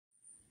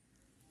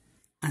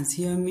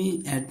আজি আমি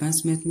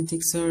Advanced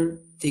Mathematics or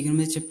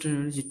Trigonometry chapter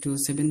যেটো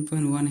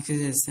 7.1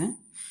 exercise আছে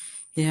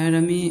ইয়াৰ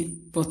আমি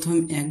প্ৰথম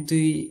 1-2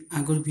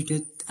 আগৰ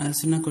ভিডিওত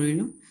আলোচনা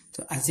কৰিলো তো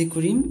আজি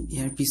কৰিম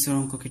ইয়াৰ পিছৰ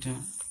অংক কেইটা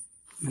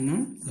মানৰ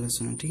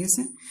আলোচনা ঠিক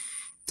আছে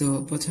তো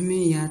প্ৰথমে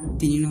ইয়াত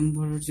 3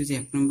 নম্বৰৰ যদি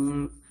 1 নম্বৰ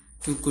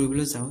টু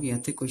কৰিবলৈ যাও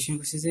ইয়াতে কোৱেশ্চন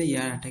কৈছে যে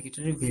ইয়াৰ আটা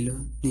কেইটাৰ ভ্যালু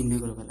নিৰ্ণয়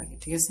কৰিব লাগে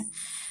ঠিক আছে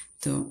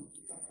তো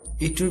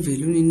এটোৰ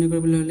ভ্যালু নিৰ্ণয়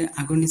কৰিবলৈ হলে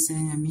আগৰ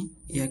নিচিনাই আমি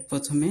ইয়াক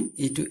প্ৰথমে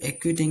এটো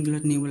একুইট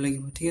এংগলত নিব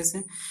লাগিব ঠিক আছে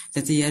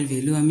যাতে ইয়াৰ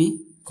ভ্যালু আমি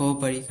ক'ব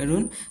পাৰি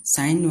কাৰণ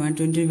sin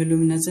 120 ৰ ভ্যালু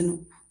আমি নাজানো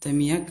তো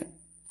আমি ইয়াক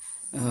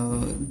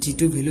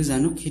যেটো ভ্যালু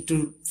জানো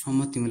হেতুৰ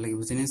ফৰ্মত নিব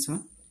লাগিব যেনে সো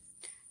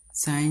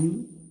sin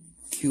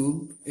কিউব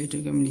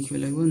এটোক আমি লিখিব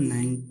লাগিব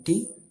 90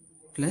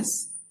 প্লাস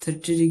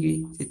 30 ডিগ্ৰী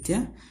তেতিয়া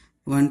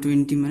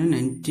 120 মানে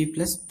 90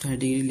 প্লাস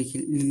 30 ডিগ্ৰী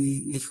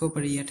লিখিব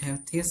পাৰি ইয়াত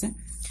ঠিক আছে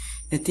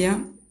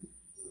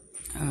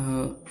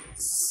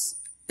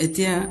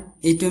এতিয়া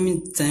এইটো আমি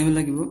জানিব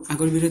লাগিব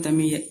আগৰ ভিডিওত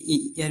আমি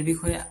ইয়াৰ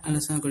বিষয়ে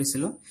আলোচনা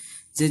কৰিছিলো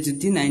যে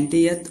যদি 90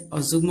 ইয়াত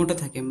অযুগ্মটা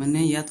থাকে মানে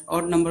ইয়াত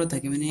অড নম্বৰ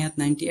থাকে মানে ইয়াত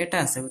 90 এটা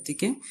আছে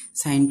গতিকে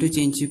সাইন টো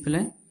চেঞ্জ হৈ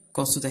পেলাই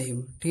cos ত আহিব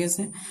ঠিক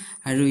আছে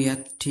আৰু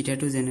ইয়াত থিটা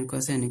টো যেনেকৈ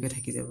আছে এনেকৈ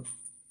থাকি যাব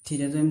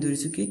থিটা টো আমি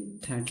ধৰিছো কি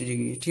 30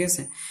 ডিগ্ৰী ঠিক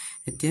আছে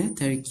এতিয়া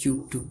তাৰ কিউব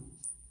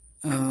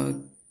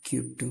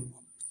টো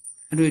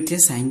আৰু এতিয়া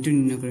সাইন টো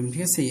নিৰ্ণয় কৰিম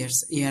ঠিক আছে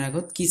ইয়াৰ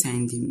আগত কি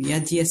সাইন দিম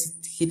ইয়াত যি আছে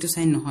হেতু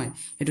সাইন নহয়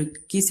এটো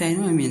কি সাইন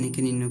আমি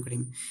এনেকৈ নিৰ্ণয়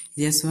কৰিম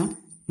এতিয়া সো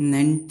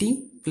 90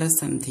 plus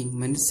something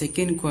মানে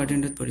সেকেন্ড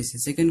কোয়াড্ৰেন্টত পৰিছে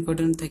সেকেন্ড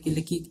কোয়াড্ৰেন্ট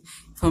থাকিলে কি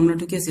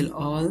ফৰ্মুলাটো কি আছিল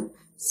all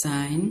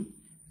sin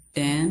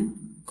tan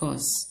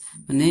cos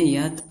মানে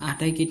ইয়াত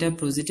আটাই কিটা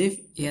পজিটিভ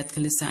ইয়াত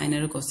খালি sin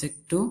আৰু cosec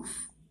টো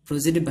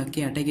পজিটিভ বাকি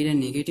আটাই কিটা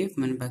নেগেটিভ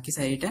মানে বাকি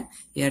চাৰিটা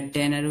ইয়াত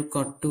tan আৰু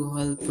cot টো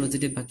হল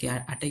পজিটিভ বাকি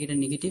আটাই কিটা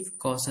নেগেটিভ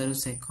cos আৰু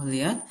sec হল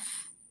ইয়াত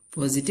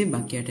পজিটিভ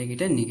বাকি আটাই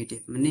কিটা নেগেটিভ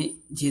মানে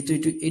যেহেতু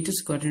এটো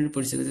কোয়াড্রেন্টত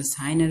পৰিছে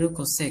sin আৰু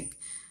cosec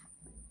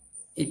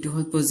এটো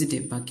হল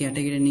পজিটিভ বাকি আটা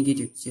গিটা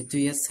নেগেটিভ যেটো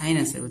ইয়া সাইন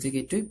আছে গতিকে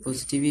এটো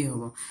পজিটিভই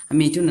হ'ব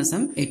আমি এটো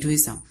নাসাম এটোই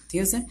সাম ঠিক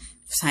আছে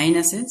সাইন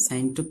আছে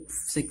সাইন টো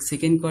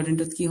সেকেন্ড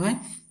কোয়াড্রেন্টত কি হয়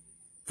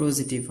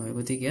পজিটিভ হয়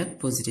গতিকে ইয়াত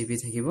পজিটিভই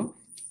থাকিব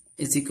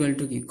ইজ ইকুয়াল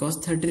টু কি cos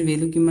 30 এর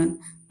ভ্যালু কিমান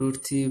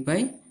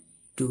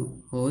 √3/2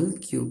 হোল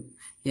কিউব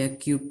ইয়া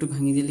কিউব টো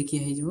ভাঙি দিলে কি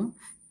হৈ যাব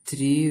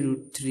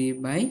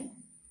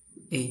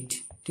 3√3/8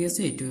 ঠিক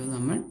আছে এটো হল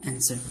আমাৰ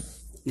आंसर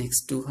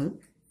নেক্সট টু হল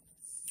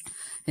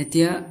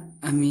এতিয়া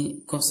আমি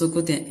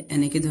কসকতে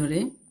এনেকে ধৰে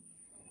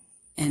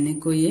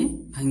এনেকৈয়ে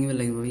ভাঙিব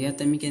লাগিব ইয়াত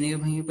আমি কেনেকৈ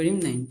ভাঙিব পাৰিম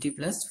 90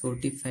 প্লাস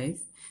 45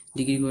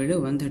 ডিগ্ৰী কৰিলে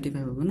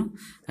 135 হ'ব ন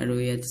আৰু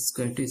ইয়াত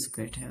স্কয়াৰ টু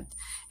স্কয়াৰ থাত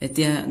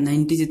এতিয়া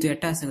 90 যেটো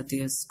এটা আছে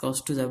গতিকে cos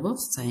টো যাব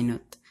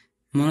sinত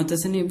মনত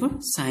আছে নি এবোৰ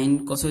sin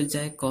cosত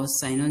যায় cos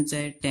sinত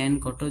যায় tan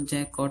cotত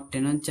যায় cot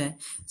tanত যায়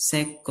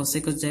sec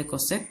cosecত যায়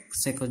cosec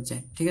secত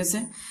যায় ঠিক আছে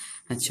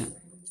আচ্ছা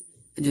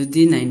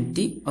যদি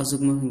 90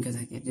 অযুগ্ম সংখ্যা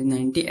থাকে যদি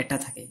 90 এটা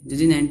থাকে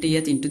যদি 90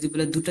 ইয়াত ইনটু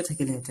দিবলে দুটা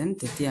থাকিলে হেতেন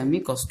তেতিয়া আমি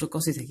cos টো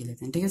cos থাকিলে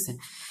হেতেন ঠিক আছে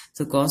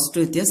সো cos টো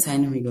এতিয়া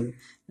sin হৈ গল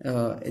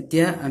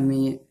এতিয়া আমি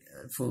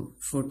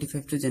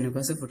 45 টো যেনেকৈ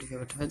আছে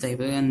 45 অথবা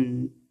যাইব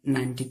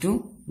 92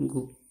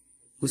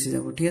 গুছি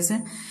যাব ঠিক আছে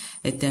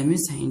এতিয়া আমি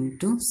sin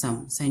টো সাম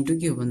sin টো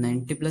কি হ'ব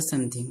 90 প্লাস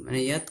সামথিং মানে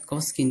ইয়াত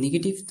cos কি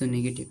নেগেটিভ তো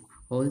নেগেটিভ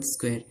হোল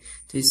স্কয়ার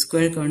তো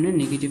স্কয়ার কাৰণে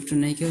নেগেটিভ টো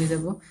নাই কি হৈ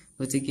যাব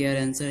গতিকে ইয়াৰ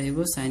आंसर আহিব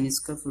sin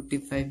স্কয়াৰ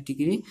 45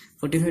 ডিগ্ৰী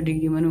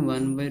মানে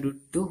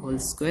 1/√2 whole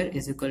square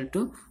is equal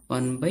to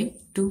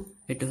 1/2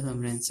 এটো হল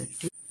আমাৰ आंसर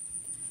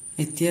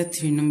এতিয়া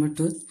 3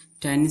 নম্বৰটো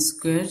tan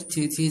স্কয়াৰ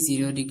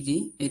 330 ডিগ্ৰী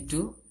এটো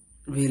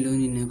ভ্যালু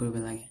নিৰ্ণয় কৰিব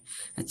লাগে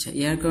আচ্ছা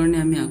ইয়াৰ কাৰণে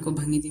আমি আকৌ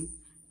ভাঙি দিম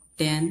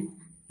tan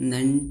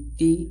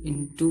 90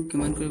 ইনটু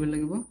কিমান কৰিব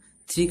লাগিব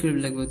 3 কৰিব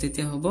লাগিব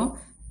তেতিয়া হ'ব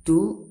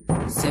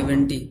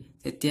 270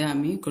 তেতিয়া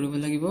আমি কৰিব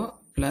লাগিব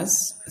প্লাস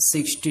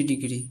 60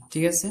 ডিগ্ৰী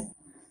ঠিক আছে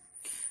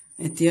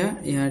এতিয়া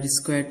ইয়াৰ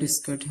স্কয়াৰ টু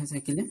স্কয়াৰ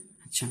থাকিলে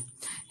আচ্ছা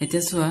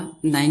এতিয়া সোৱা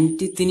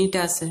 90 তিনিটা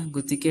আছে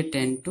গতিকে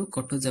 10 টু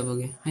কত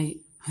যাবগে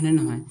হয়নে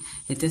নহয়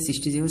এতিয়া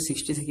 60 0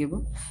 60 থাকিব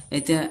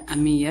এতিয়া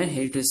আমি ইয়াৰ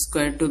হেৰিটো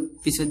স্কয়াৰ টু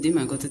পিছত দিম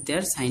আগতে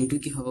তাৰ সাইন টু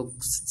কি হ'ব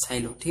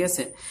চাইলো ঠিক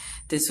আছে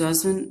তে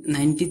সোৱাচোন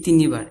 90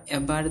 তিনিবাৰ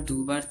এবাৰ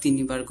দুবাৰ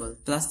তিনিবাৰ গল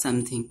প্লাস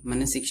সামথিং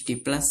মানে 60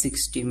 প্লাস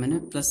 60 মানে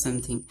প্লাস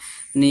সামথিং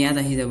মানে ইয়াত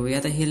আহি যাব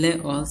ইয়াত আহিলে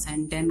অল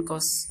sin tan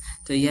cos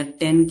তো ইয়াৰ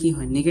 10 কি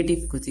হয় নেগেটিভ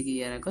গতিকে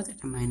ইয়াৰ আগত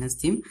এটা মাইনাস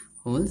দিম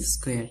হোল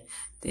স্কয়াৰ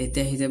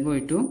এটা হি যাব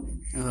এটো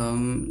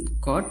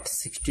cot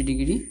 60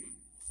 degree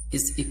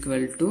is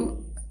equal to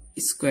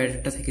square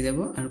এটা থাকি যাব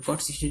আৰু cot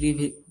 60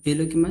 ডিগ্ৰী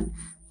ভ্যালু কিমান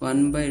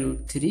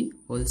 1/√3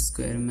 হোল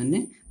স্কয়াৰ মানে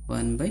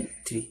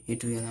 1/3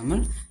 এটো ইয়াৰ আমাৰ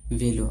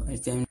ভ্যালু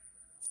এতিয়া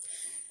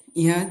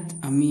ইয়াত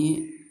আমি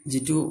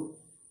যেটো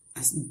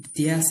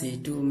দিয়া আছে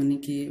এটো মানে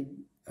কি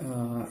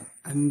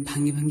আমি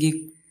ভাঙি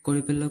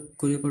কৰি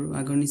পাৰো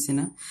আগৰ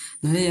নিচিনা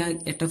নহলে ইয়াক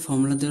এটা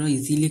ফৰ্মুলা দ্বাৰা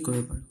ইজিলি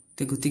কৰিব পাৰো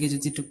তে গতিকে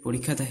যদি তো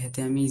পৰীক্ষাত আহেতে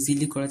আমি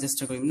ইজিলি কৰাৰ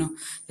চেষ্টা কৰিম ন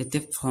এতে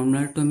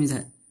ফৰ্মুলাটো আমি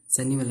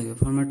জানিব লাগে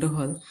ফৰ্মুলাটো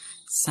হল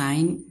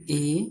sin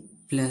a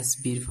plus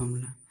b ৰ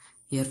formula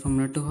year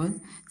ফৰ্মুলাটো hall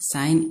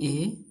sin a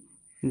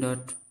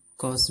dot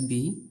cos b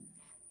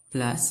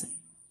plus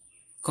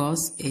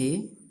cos a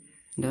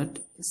dot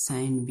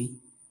sin b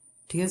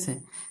ঠিক আছে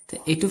তো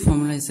এটো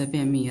ফর্মুলা হিসাবে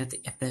আমি ইয়াত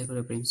এপ্লাই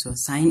কৰিব পাৰিম সো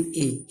sin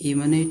a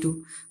মানে এটো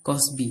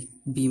cos b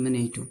b মানে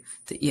এটো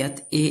তো ইয়াত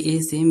a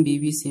সেম b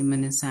সেম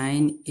মানে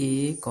sin a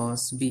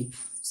cos b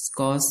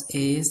cos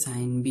a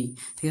sin b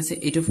ঠিক আছে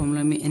এটো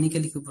ফর্মুলা আমি এনেকে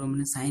লিখিব পাৰো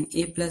মানে sin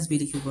a plus b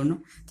লিখিব পাৰো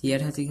তো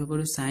ইয়াৰ হাতে লিখিব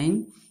পাৰো sin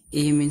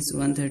a means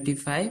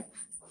 135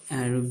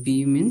 আৰু b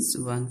means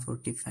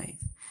 145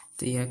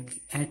 তো ইয়াক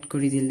এড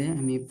কৰি দিলে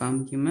আমি পাম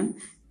কিমান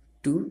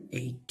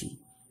 280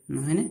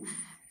 নহয়নে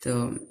তো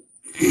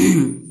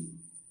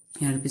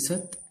ইয়াৰ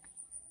পিছত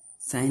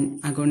sin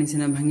আগৰ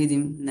নিচিনা ভাঙি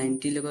দিম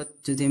 90 লগত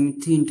যদি আমি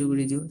 3 ইনটু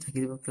কৰি দিও থাকি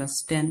দিব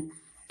 +10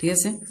 ঠিক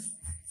আছে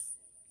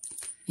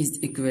is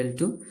equal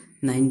to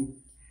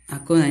 9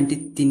 আকৌ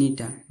 93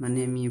 টা মানে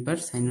আমি এবাৰ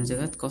sin ৰ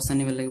জায়গাত cos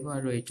আনিব লাগিব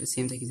আৰু এটো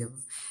সেম থাকি যাব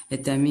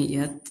এটা আমি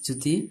ইয়াত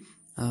যদি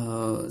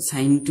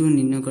sin টো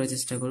নিৰ্ণয় কৰাৰ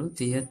চেষ্টা কৰো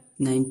তে ইয়াত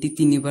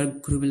 93 বাৰ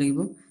ঘূৰিব লাগিব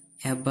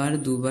এবাৰ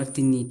দুবাৰ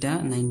তিনিটা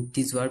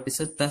 90 যোৱাৰ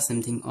পিছত plus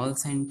something all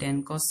sin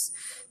 10 cos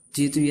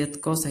যেহেতু ইয়াত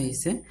cos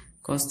আহিছে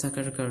cos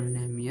থাকাৰ কাৰণে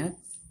আমি ইয়াত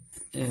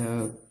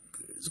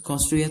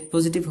cos টো ইয়াত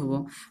পজিটিভ হ'ব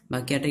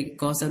বাকি আটা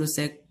cos আৰু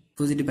sec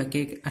পজিটিভ বাকি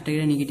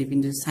আটাইৰা নেগেটিভ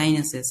কিন্তু sin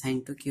আছে sin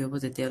টো কি হ'ব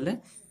যেতিয়ালে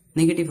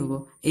নেগেটিভ হ'ব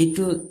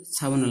এইটো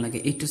চাব না লাগে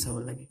এইটো চাব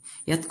লাগে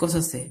ইয়াত cos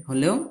আছে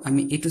হলেও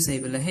আমি এইটো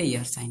চাইবলে হে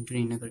ইয়াৰ sin টো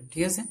নিৰ্ণয় কৰিম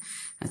ঠিক আছে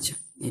আচ্ছা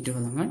এইটো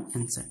হল আমাৰ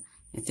आंसर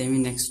এতিয়া আমি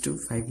নেক্সট টু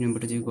 5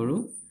 নম্বৰটো যে কৰো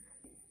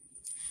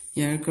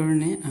ইয়াৰ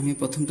কাৰণে আমি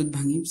প্ৰথমটোত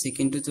ভাঙিম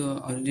সেকেন্ডটো তো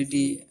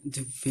অলৰেডি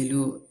যে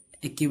ভ্যালু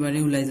একেবাৰে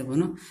উলাই যাব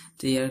ন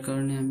তো ইয়াৰ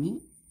কাৰণে আমি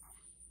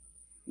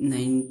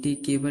 90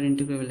 কেবাৰ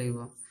ইনটু কৰিব লাগিব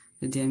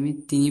যদি আমি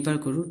 3 বাৰ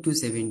কৰো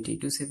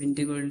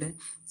 270 কৰিলে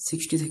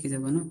 60 থাকি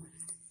যাব ন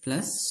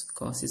প্লাস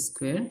cos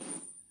স্কয়াৰ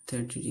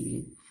 30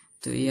 ডিগ্ৰী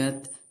তো ইয়াত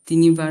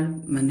 3 বাৰ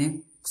মানে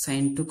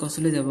sin টো cos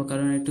লৈ যাব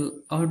কাৰণ এটো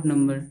অড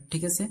নম্বৰ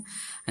ঠিক আছে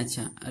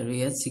আচ্ছা আৰু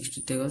ইয়াত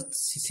 60 তে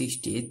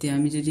 60 এতে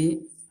আমি যদি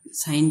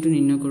sin টো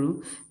নিৰ্ণয় কৰো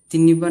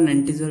 3 বাৰ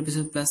 90 যোৱাৰ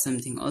পিছত plus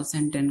something all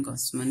sin 10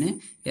 cos মানে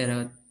ইয়াৰ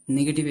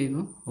নেগেটিভ আহিব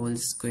whole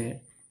square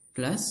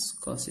plus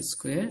cos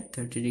square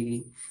 30 degree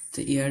তো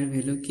ইয়াৰ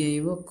ভ্যালু কি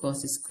আহিব cos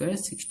square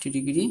 60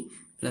 degree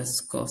plus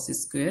cos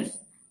square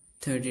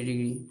 30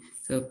 degree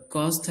তো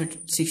cos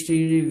 60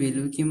 ডিগ্ৰী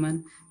ভ্যালু কিমান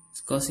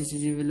cos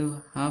 60 degree value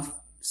half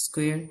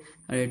square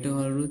আৰু এটো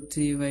হল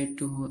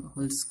 √3/2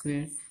 whole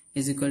square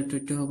is equal to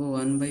এটো হ'ব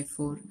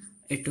 1/4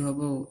 এটো হ'ব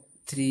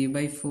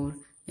 3/4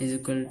 is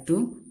equal to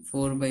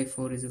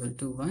 4/4 is equal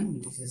to 1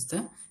 this is the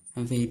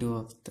value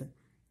of the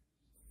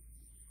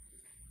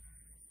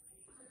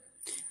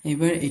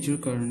এবাৰ এটোৰ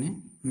কাৰণে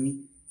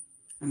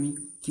আমি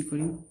কি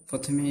কৰিম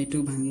প্ৰথমে এটো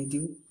ভাঙি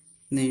দিও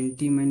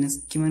 90 মাইনাস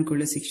কিমান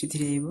কৰিলে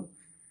 63 আহিব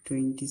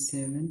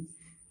 27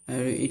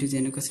 আৰু এটো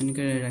যেনেকৈ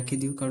সেনেকৈ ৰাখি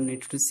দিও কাৰণ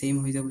এটো সেম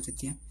হৈ যাব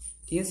তেতিয়া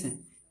ঠিক আছে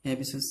ইয়াৰ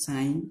পিছত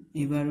sin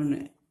এবাৰ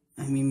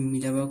আমি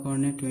মিলাব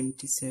কাৰণে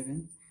 27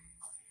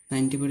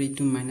 90 পৰা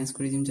এটো মাইনাস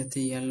কৰি দিম যাতে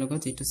ইয়াৰ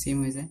লগত এটো সেম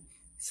হৈ যায়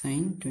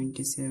sin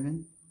 27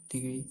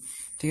 ডিগ্ৰী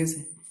ঠিক আছে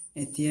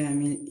এতিয়া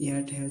আমি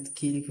ইয়াৰ ঠাইত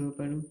কি লিখিব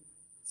পাৰো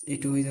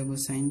এটো হৈ যাব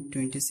sin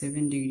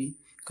 27 ডিগ্ৰী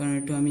কাৰণ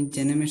এটো আমি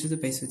জেনেমেছটো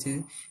পাইছো যে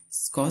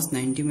cos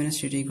 90 minus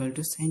theta equal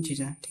to sin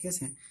theta ঠিক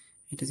আছে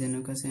এটো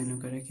যেনেকৈ আছে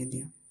এনেকৈ ৰাখি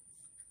দিও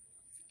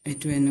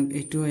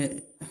এটো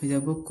হৈ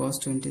যাব cos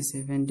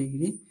 27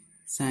 ডিগ্ৰী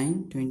sin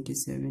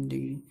 27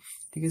 ডিগ্ৰী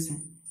ঠিক আছে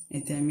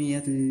এতিয়া আমি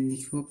ইয়াত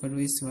লিখিব পাৰো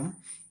ইসৱা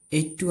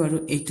এইটো আৰু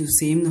এইটো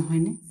সেম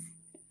নহয় নে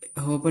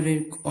হ'ব পাৰে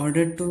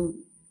অৰ্ডাৰটো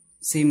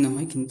সেম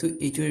নহয় কিন্তু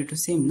এইটো আৰু এইটো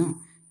সেম ন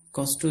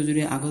cos টো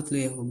যদি আগত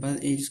লৈ আহো বা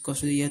এই cos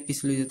টো ইয়াত পিছ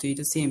লৈ যেতে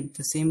এটা সেম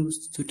তো সেম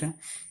বস্তুটা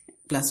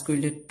প্লাস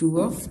কৰিলে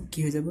 2 অফ কি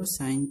হৈ যাব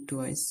sin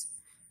twice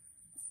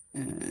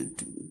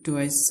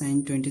sin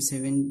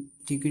 27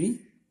 degree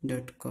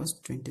dot cos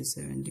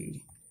 27 degree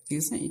ঠিক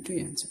আছে এইটো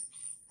आंसर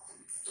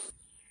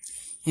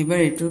এবাৰ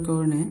এটোৰ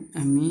কাৰণে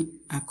আমি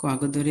আকো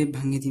আগদৰে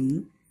ভাঙি দিম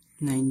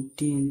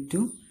 90 into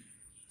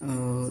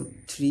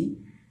 3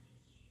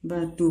 বা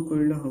 2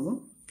 কৰিলে হ'ব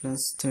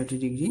প্লাস 30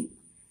 ডিগ্ৰী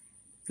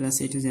প্লাস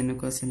এটো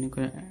যেনেকৈ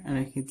সেনেকৈ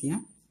ৰাখি দিয়া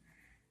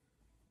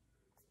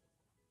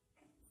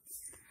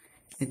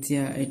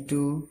এতিয়া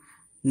এটো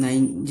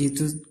 9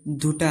 যেটো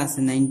দুটা আছে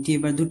 90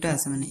 এবাৰ দুটা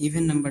আছে মানে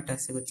ইভেন নাম্বাৰটা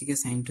আছে গতিকে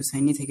sin টো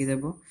সাইনই থেকে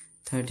যাব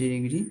 30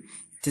 ডিগ্ৰী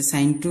তে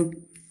sin টো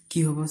কি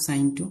হ'ব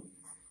sin টো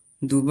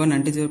দুবাৰ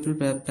 90 যোৱাৰ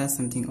প্লাস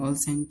সামথিং অল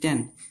sin 10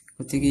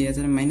 গতিকে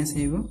ইয়াৰ মাইনাস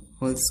আহিব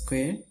whole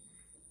square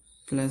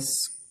plus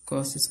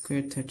cos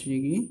square 30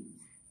 degree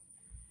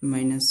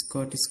minus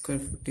cot square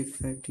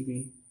 45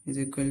 degree is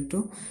equal to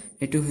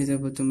এটো হৈ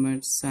যাব তোমাৰ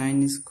sin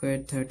square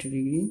 30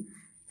 degree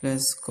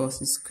plus cos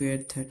square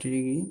 30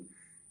 degree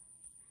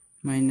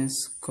minus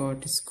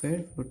cot square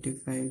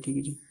 45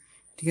 degree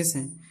ঠিক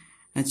আছে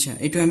আচ্ছা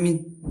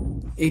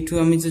এটো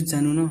আমি যে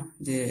জানো ন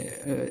যে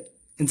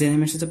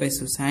জেনেমেছটো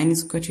পাইছো sin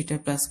square theta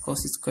plus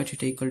cos square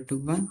theta equal to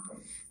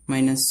 1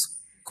 minus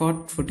cot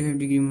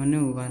 45 degree মানে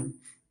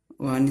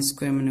 1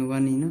 square মানে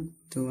 1 ন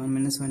তো 1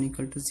 minus 1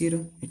 equal to 0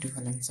 এটো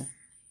হল आंसर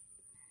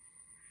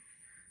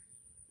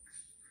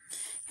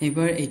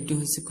এবাৰ এটো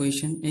হৈছে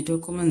কোৱেশ্চন এটো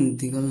কমন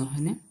দিগল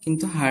নহয় নে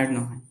কিন্তু হাৰ্ড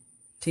নহয়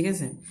ঠিক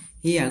আছে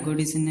এই আগৰ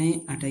দিনাই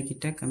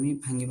আটাইকিটাক আমি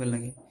ভাঙিব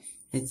লাগে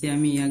এতিয়া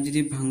আমি ইয়াক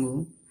যদি ভাঙো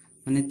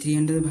মানে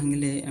 300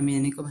 ভাঙিলে আমি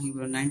এনেকৈ ভাঙিব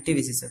 90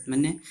 বেসিছত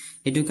মানে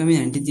এটুক আমি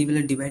 90 দি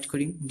বলে ডিভাইড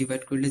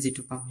কৰিলে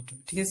যেটো পাম হেতু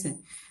ঠিক আছে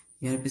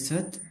ইয়াৰ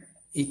পিছত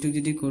এটু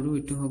যদি কৰো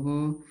এটু হ'ব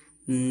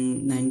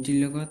 90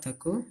 লগত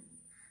আকৌ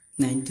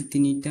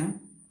 93 টা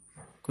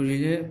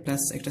কৰিলে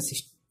প্লাস একটা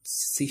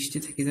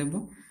 60 থাকি যাব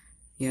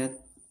ইয়াত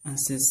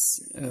আছে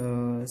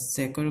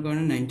সেকৰ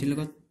কাৰণে 90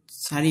 লগত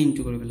 4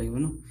 ইনটু কৰিব লাগিব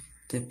ন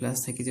তো প্লাস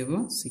থাকি যাব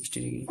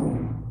 60 ডিগ্ৰী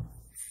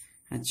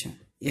আচ্ছা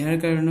ইয়াৰ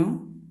কাৰণে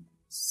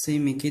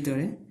সেম একে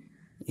দৰে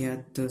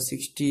ইয়াত তো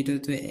 60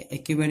 তো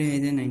একেবাৰে হৈ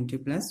যায় 90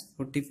 প্লাস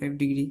 45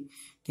 ডিগ্ৰী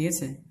ঠিক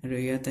আছে আৰু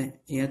ইয়াত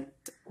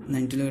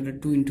 90 লগত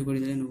 2 ইনটু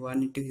কৰিলে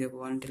 180 হৈ যাব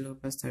 180 লগত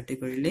প্লাস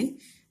 30 কৰিলে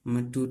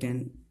আমাৰ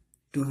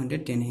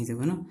 210 হৈ যাব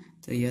ন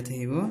তো ইয়াত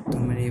আহিব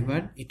তোমাৰ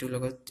এবাৰ এটো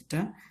লগত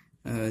এটা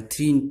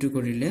 3 ইনটু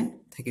কৰিলে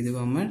থাকি যাব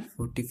আমাৰ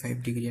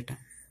 45 ডিগ্ৰী এটা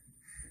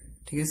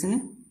ঠিক আছে না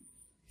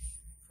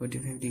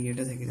 45 ডিগ্ৰী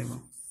এটা থাকি যাব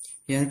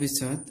ইয়াৰ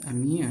পিছত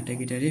আমি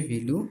আটাইকিটাৰে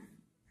ভ্যালু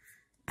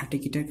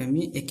আটাইকিটাক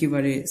আমি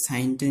একেবাৰে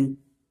সাইন টেন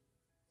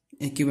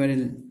একেবাৰে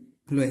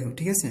লৈ আহো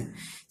ঠিক আছে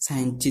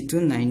সাইন যেটো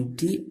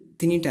 90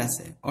 তিনিটা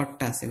আছে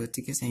অটটা আছে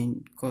গতিকে সাইন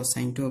cos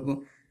সাইনটো হ'ব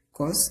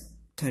cos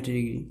 30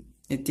 ডিগ্ৰী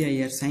এতিয়া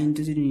ইয়াৰ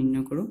সাইনটো যদি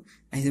নিৰ্ণয় কৰো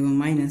আহি যাব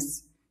মাইনাস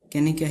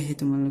কেনেকৈ আহে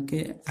তোমালোকে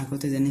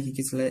আগতে জানে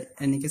শিকিছিলা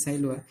এনেকৈ চাই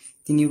লোৱা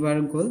তিনিবাৰ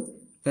গল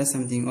plus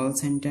something all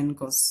sign tan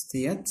cos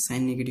ইয়াত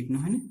সাইন নেগেটিভ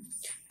নহয়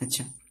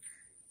আচ্ছা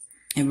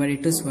এবাৰ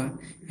এটো সোৱা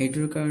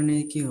এটোৰ কাৰণে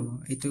কি হ'ব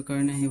এটোৰ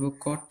কাৰণে আহিব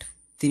cot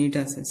তিনিটা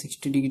আছে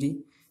 60 ডিগ্ৰী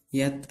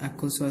ইয়াত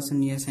আকৌ সোৱাচোন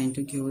ইয়াৰ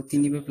সাইনটো কি হ'ব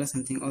তিনিবাৰ plus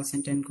something all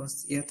sign tan cos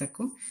ইয়াত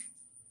আকৌ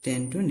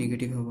tan টো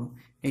নেগেটিভ হ'ব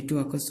এটো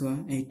আকৌ সোৱা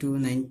এটো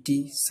 90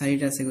 সাইড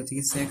আছে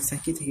গতিকে sec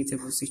সাকি থাকি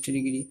যাব 60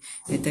 ডিগ্ৰী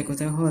এটা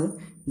কথা হল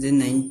যে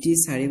 90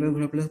 চাৰিবাৰ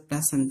ঘূৰা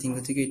প্লাস সামথিং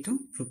গতিকে এটো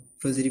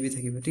পজিটিভ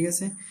থাকিব ঠিক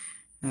আছে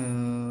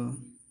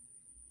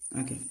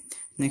ওকে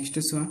নেক্সট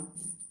সোৱা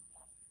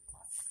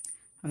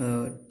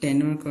 10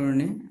 ৰ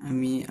কাৰণে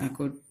আমি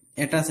আকৌ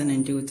এটা আছে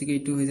 90 গতিকে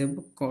এটো হৈ যাব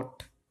cot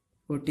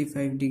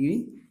 45 ডিগ্ৰী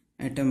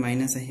এটা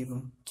মাইনাস আহিব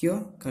কিয়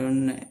কাৰণ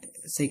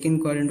সেকেন্ড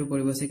কোয়াড্ৰেন্ট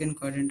পৰিব সেকেন্ড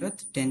কোয়াড্ৰেন্টত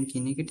 10 কি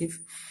নেগেটিভ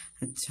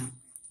আচ্ছা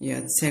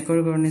ইয়াত সেকৰ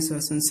কাৰণে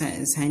সোৱাচোন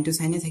সাইন টু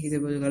সাইনে থাকি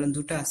যাব কাৰণ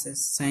দুটা আছে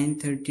sin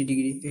 30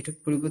 ডিগ্ৰী এটো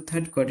পৰিব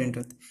থাৰ্ড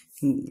কোয়াড্রেন্টত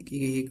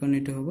এই কোন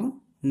এটো হ'ব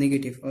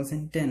নেগেটিভ অল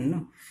sin 10 ন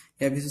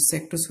ইয়াৰ পিছত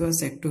sec টু সোৱা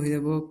sec টু হৈ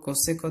যাব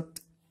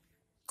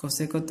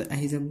cosecত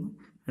আহি যাব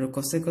আৰু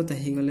cosecত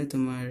আহি গলে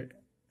তোমাৰ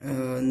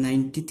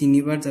 90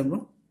 তিনিবাৰ যাব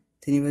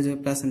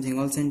plus something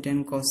all sin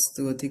 10 cos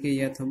গতিকে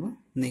ইয়াত হ'ব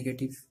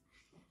নেগেটিভ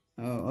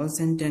অল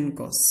sin 10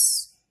 cos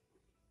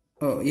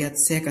ইয়াত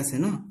sec আছে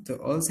ন তো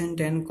অল sin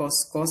 10 cos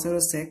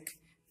আৰু sec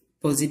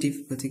পজিটিভ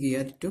গতিকে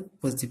ইয়াত এটো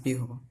পজিটিভ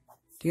হ'ব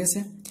ঠিক আছে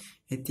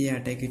এতিয়া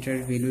আটাইকিটাৰ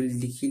ভ্যালু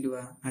লিখি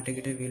লোৱা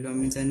আটাইকিটাৰ ভ্যালু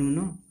আমি জানো ন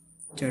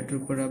চাৰ্টৰ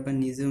পৰা বা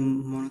নিজে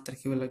মনত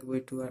ৰাখিব লাগিব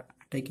এটো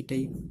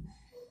আটাইকিটাৰ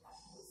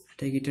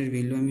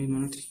ভ্যালু আমি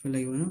মনত ৰাখিব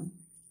লাগিব ন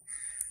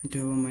এটো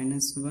হ'ব -1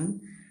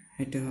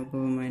 এটো হ'ব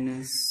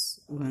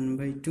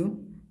 -1/2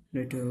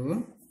 এটো হ'ব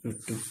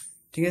 √2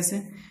 ঠিক আছে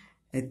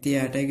এতিয়া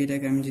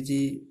আটাইকিটাক আমি যদি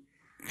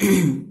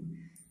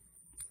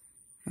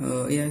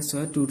ইয়াৰ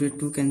সোৱা 2 ৰে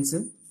 2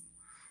 ক্যান্সেল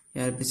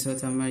ইয়াৰ পিছত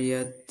আমাৰ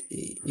ইয়াত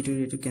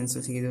এটো ক্যান্সেল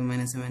থাকি যাব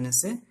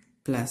মাইনাসে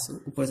প্লাস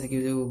উপৰ থাকি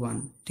যাব 1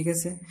 ঠিক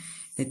আছে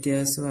এতিয়া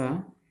সোৱা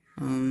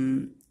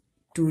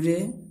 2 ৰে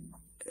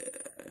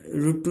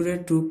 √2 ৰে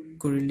 2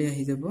 কৰিলে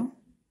আহি যাব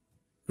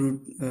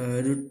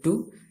 √2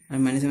 আৰু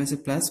মাইনাসে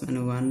প্লাস মানে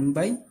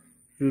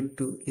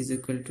 1/√2 ইজ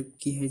ইকুয়াল টু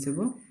কি হৈ যাব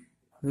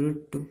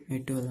 √2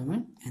 এটো হল আমাৰ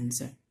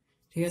आंसर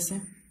ঠিক আছে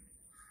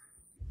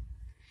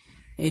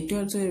এটো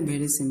অলসো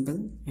ভেৰি সিম্পল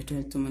এটা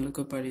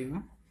তোমালোকে পাৰিবা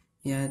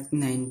ইয়াত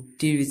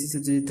 90 বেসিস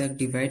যদি তাক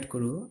ডিভাইড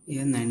কৰো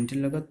ইয়া 90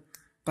 লগত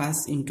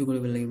 5 ইনটু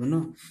কৰিব লাগিব ন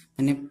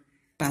মানে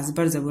 5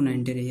 বাৰ যাব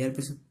 90 ৰে ইয়াৰ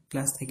পিছত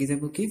প্লাস থাকি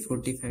যাব কি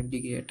 45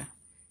 ডিগ্ৰী এটা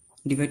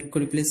ডিভাইড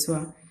কৰি প্লেস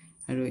হোৱা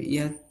আৰু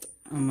ইয়াত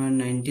আমাৰ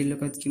 90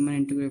 লগত কিমান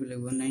ইনটু কৰিব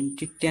লাগিব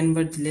 90 10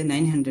 বাৰ দিলে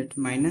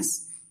 900 মাইনাস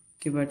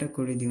কিবা এটা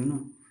কৰি দিও ন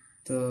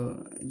তো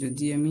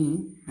যদি আমি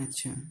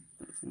আচ্ছা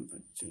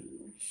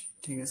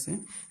ঠিক আছে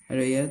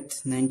আৰু ইয়াত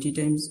 90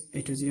 টাইমস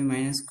এটো যদি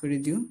মাইনাস কৰি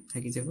দিও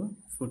থাকি যাব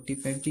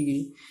 45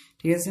 ডিগ্ৰী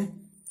ঠিক আছে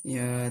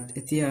ইয়াত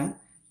এতিয়া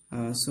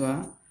সোৱা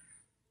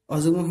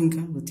অযুগ্ম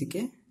সংখ্যা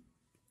গতিকে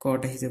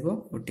cot আহি যাব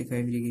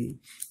 45 ডিগ্ৰী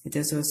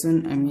এতিয়া সোৱাচোন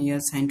আমি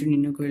ইয়াত সাইনটো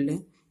নিৰ্ণয় কৰিলে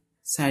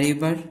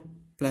 4 বাৰ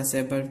প্লাস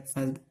এবাৰ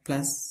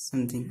প্লাস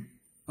সামথিং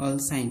অল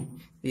সাইন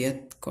ইয়াত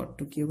cot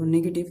টো কি হ'ব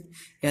নেগেটিভ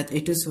ইয়াত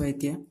এটো সোৱা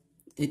এতিয়া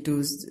এটো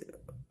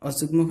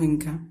অযুগ্ম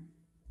সংখ্যা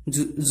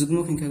যুগ্ম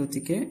সংখ্যা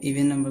গতিকে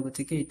ইভেন নাম্বাৰ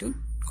গতিকে এটো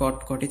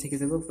cot থেকে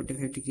যাব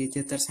 45 ডিগ্ৰী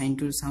এতিয়া তাৰ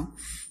সাইনটো চাও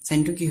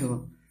সাইনটো কি হ'ব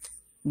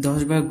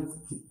 10 বাৰ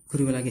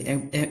ঘুৰিব লাগে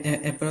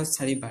এবাৰ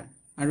 4 বাৰ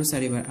আৰু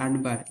 4 বাৰ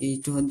 8 বাৰ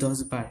এইটো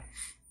 10 বাৰ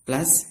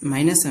plus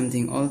minus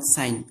something all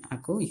sign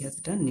আকৌ ইয়াত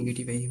এটা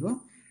নেগেটিভ আহিব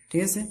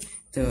ঠিক আছে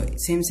তো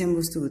সেম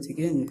বস্তু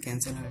গতিকে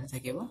ক্যান্সেল হৈ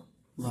থাকিব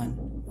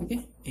 1 ওকে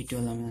এইটো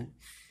হল আমাৰ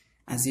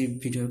আজিৰ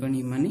ভিডিওৰ কাৰণে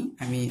ইমানেই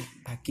আমি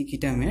বাকি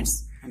কিটা ম্যাথছ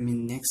আমি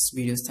নেক্সট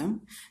ভিডিও চাম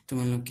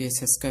তোমালোকে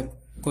সাবস্ক্রাইব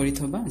কৰি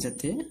থবা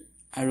যাতে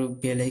আৰু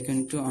বেল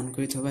আইকনটো অন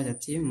কৰি থবা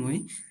যাতে মই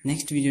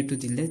নেক্সট ভিডিওটো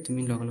দিলে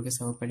তুমি লগে লগে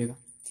চাব পাৰিবা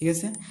ঠিক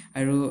আছে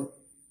আৰু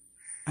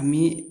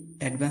আমি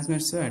এডভান্স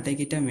ম্যাথছৰ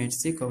আটাইকেইটা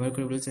ম্যাথছ কভাৰ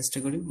কৰিবলৈ চেষ্টা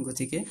কৰিম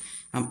গতিকে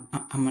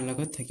আমাৰ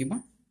লগত থাকিবা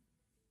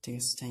ঠিক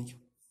আছে থ্যাংক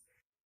ইউ